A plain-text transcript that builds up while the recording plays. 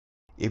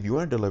If you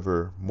want to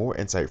deliver more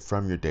insight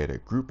from your data,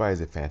 group by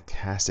is a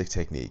fantastic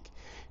technique.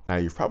 Now,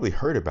 you've probably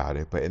heard about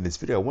it, but in this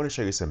video, I want to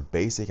show you some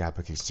basic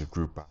applications of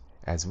group by,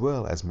 as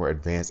well as more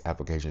advanced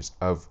applications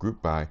of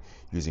group by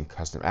using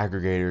custom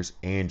aggregators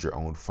and your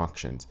own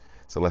functions.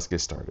 So let's get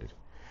started.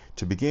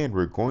 To begin,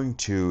 we're going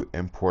to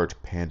import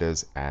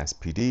pandas as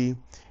PD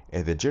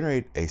and then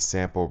generate a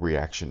sample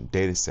reaction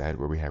data set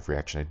where we have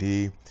reaction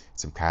ID,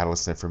 some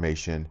catalyst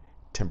information,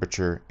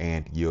 temperature,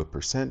 and yield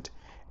percent,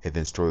 and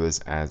then store this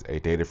as a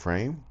data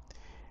frame.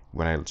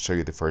 When I show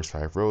you the first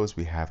 5 rows,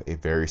 we have a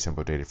very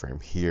simple data frame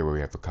here where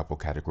we have a couple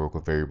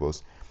categorical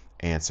variables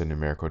and some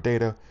numerical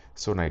data.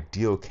 So an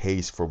ideal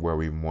case for where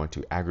we want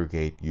to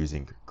aggregate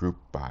using group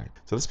by.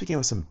 So let's begin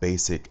with some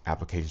basic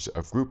applications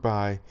of group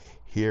by.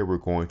 Here we're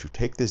going to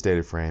take this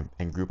data frame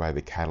and group by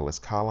the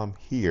catalyst column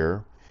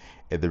here,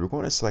 and then we're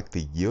going to select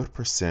the yield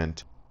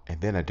percent and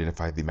then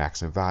identify the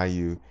maximum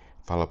value,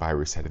 followed by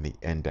resetting the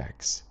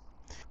index.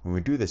 When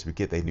we do this, we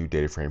get a new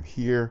data frame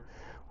here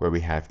where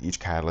we have each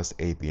catalyst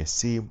A, B, and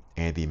C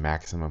and the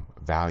maximum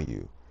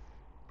value.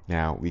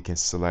 Now we can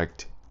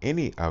select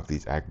any of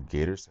these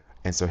aggregators,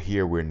 and so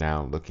here we're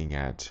now looking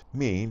at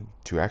mean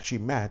to actually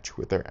match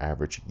with our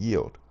average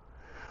yield.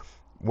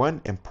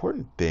 One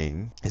important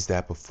thing is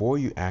that before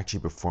you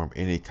actually perform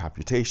any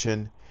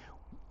computation,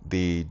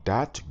 the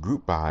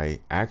 .group by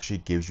actually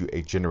gives you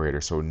a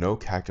generator, so no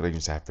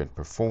calculations have been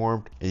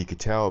performed, and you can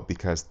tell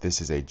because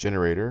this is a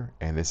generator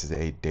and this is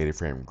a data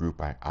frame group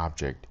by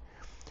object.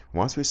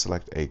 Once we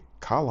select a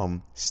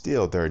column,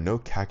 still there are no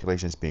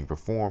calculations being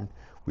performed.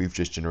 We've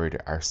just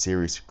generated our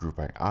series group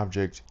by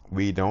object.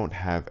 We don't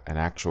have an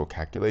actual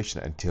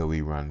calculation until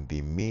we run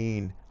the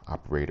mean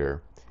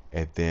operator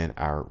and then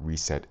our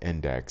reset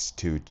index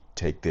to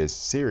take this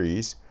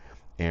series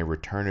and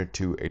return it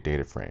to a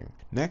data frame.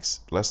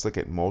 Next, let's look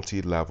at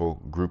multi-level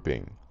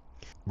grouping.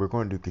 We're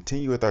going to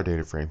continue with our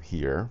data frame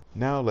here.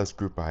 Now let's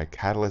group by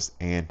catalyst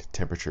and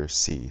temperature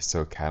C.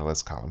 So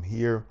catalyst column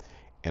here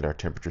and our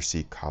temperature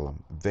C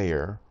column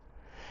there.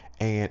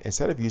 And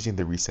instead of using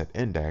the reset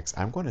index,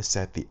 I'm going to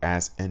set the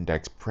as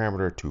index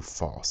parameter to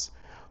false.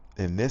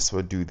 And this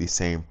will do the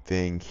same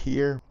thing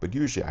here, but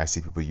usually I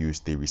see people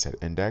use the reset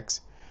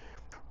index.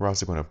 We're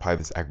also going to apply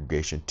this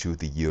aggregation to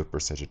the yield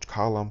percentage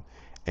column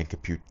and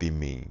compute the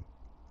mean.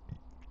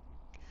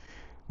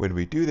 When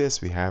we do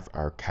this, we have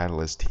our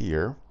catalyst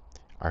here,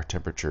 our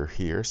temperature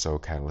here, so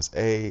catalyst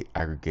A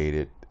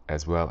aggregated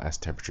as well as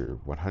temperature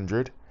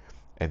 100,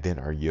 and then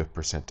our yield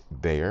percent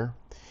there.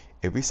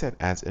 If we set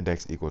as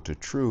index equal to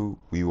true,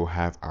 we will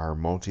have our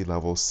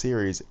multi-level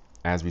series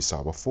as we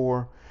saw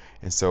before.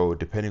 And so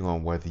depending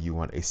on whether you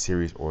want a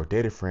series or a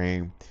data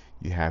frame,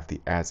 you have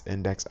the as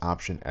index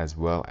option as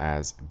well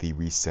as the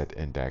reset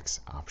index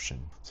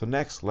option. So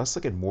next, let's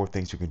look at more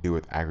things you can do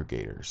with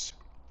aggregators.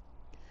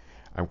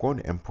 I'm going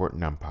to import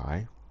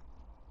NumPy,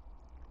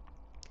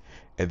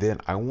 and then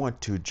I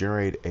want to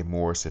generate a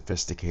more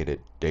sophisticated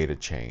data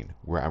chain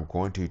where I'm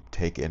going to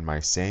take in my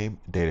same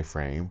data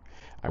frame,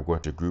 I'm going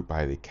to group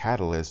by the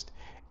catalyst,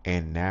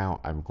 and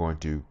now I'm going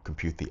to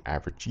compute the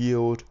average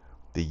yield,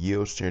 the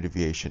yield standard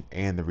deviation,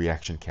 and the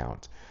reaction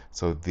count.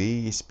 So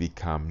these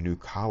become new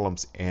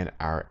columns in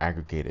our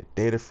aggregated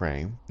data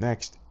frame.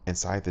 Next,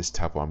 inside this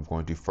tuple, I'm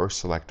going to first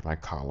select my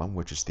column,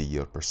 which is the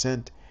yield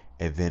percent,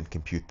 and then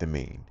compute the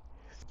mean.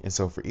 And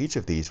so for each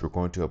of these, we're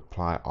going to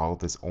apply all of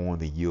this on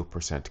the yield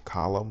percent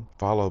column,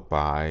 followed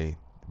by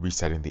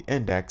resetting the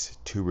index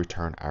to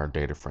return our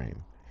data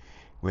frame.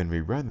 When we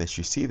run this,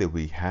 you see that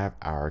we have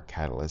our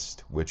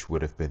catalyst, which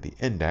would have been the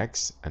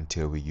index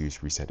until we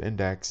use reset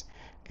index,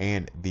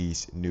 and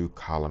these new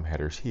column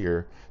headers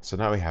here. So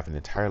now we have an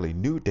entirely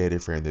new data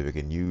frame that we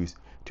can use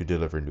to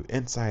deliver new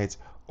insights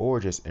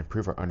or just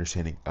improve our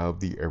understanding of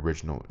the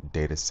original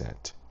data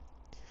set.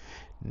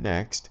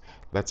 Next,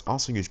 let's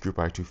also use group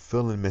by to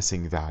fill in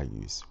missing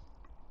values.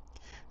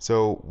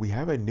 So we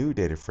have a new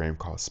data frame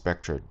called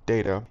spectra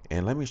data,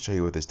 and let me show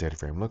you what this data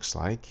frame looks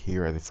like.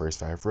 Here are the first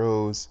 5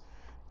 rows.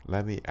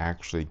 Let me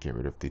actually get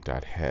rid of the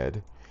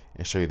 .head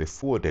and show you the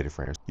full data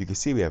frame. You can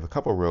see we have a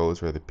couple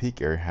rows where the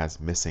peak area has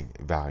missing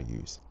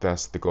values.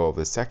 Thus, the goal of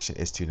this section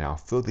is to now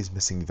fill these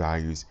missing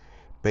values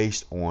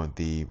based on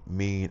the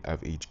mean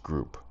of each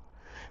group.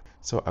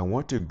 So I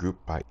want to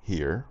group by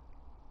here,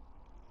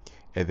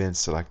 and then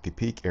select the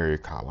peak area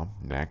column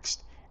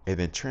next, and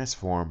then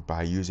transform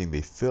by using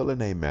the fill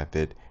in a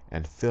method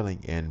and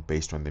filling in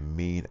based on the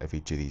mean of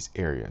each of these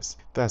areas.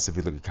 Thus, if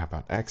we look at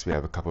compound X, we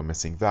have a couple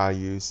missing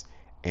values,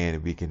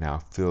 and we can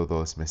now fill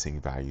those missing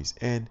values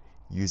in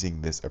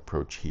using this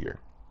approach here.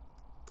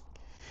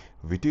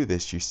 If we do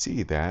this, you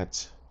see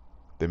that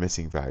the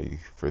missing value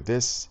for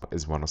this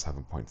is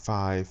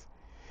 107.5.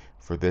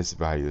 For this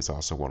value is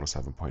also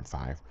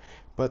 107.5.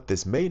 But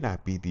this may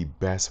not be the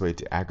best way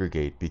to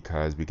aggregate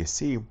because we can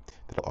see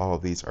that all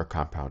of these are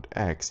compound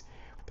X.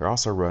 They're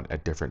also run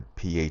at different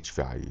pH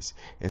values.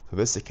 And so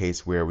this is a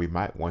case where we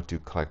might want to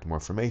collect more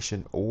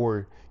information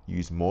or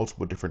use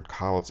multiple different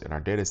columns in our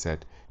data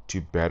set to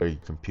better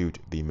compute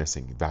the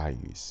missing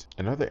values.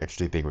 Another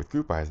interesting thing with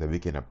group by is that we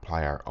can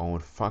apply our own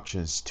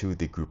functions to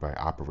the group by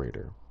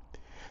operator.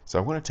 So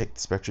I'm going to take the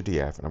spectral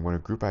DF and I'm going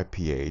to group by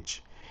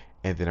pH,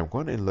 and then I'm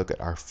going to look at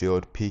our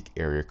field peak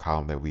area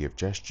column that we have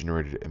just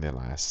generated in the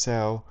last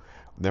cell.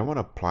 And then I want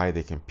to apply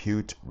the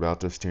compute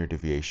relative standard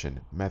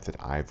deviation method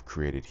I've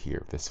created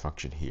here, this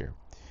function here.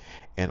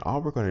 And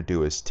all we're going to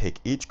do is take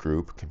each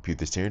group, compute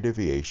the standard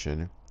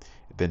deviation,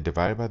 then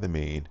divide it by the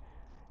mean,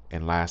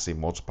 and lastly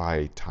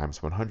multiply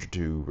times 100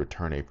 to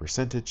return a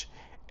percentage,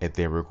 and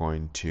then we're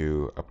going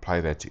to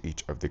apply that to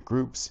each of the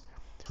groups.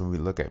 When we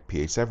look at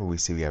pH 7, we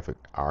see we have an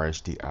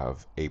RSD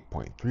of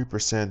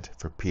 8.3%,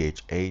 for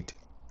pH 8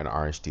 an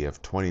RSD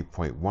of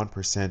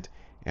 20.1%,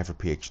 and for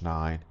pH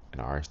 9 an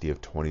RSD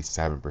of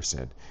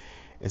 27%.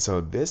 And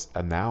so this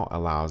now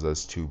allows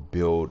us to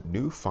build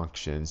new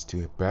functions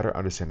to better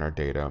understand our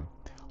data,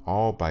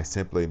 all by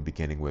simply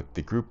beginning with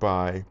the group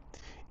by,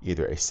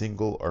 either a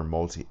single or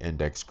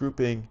multi-index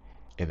grouping,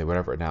 and then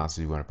whatever analysis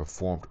you want to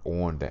perform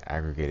on the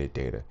aggregated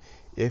data.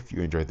 If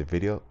you enjoyed the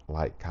video,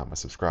 like, comment,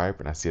 subscribe,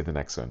 and I'll see you in the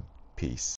next one. Peace.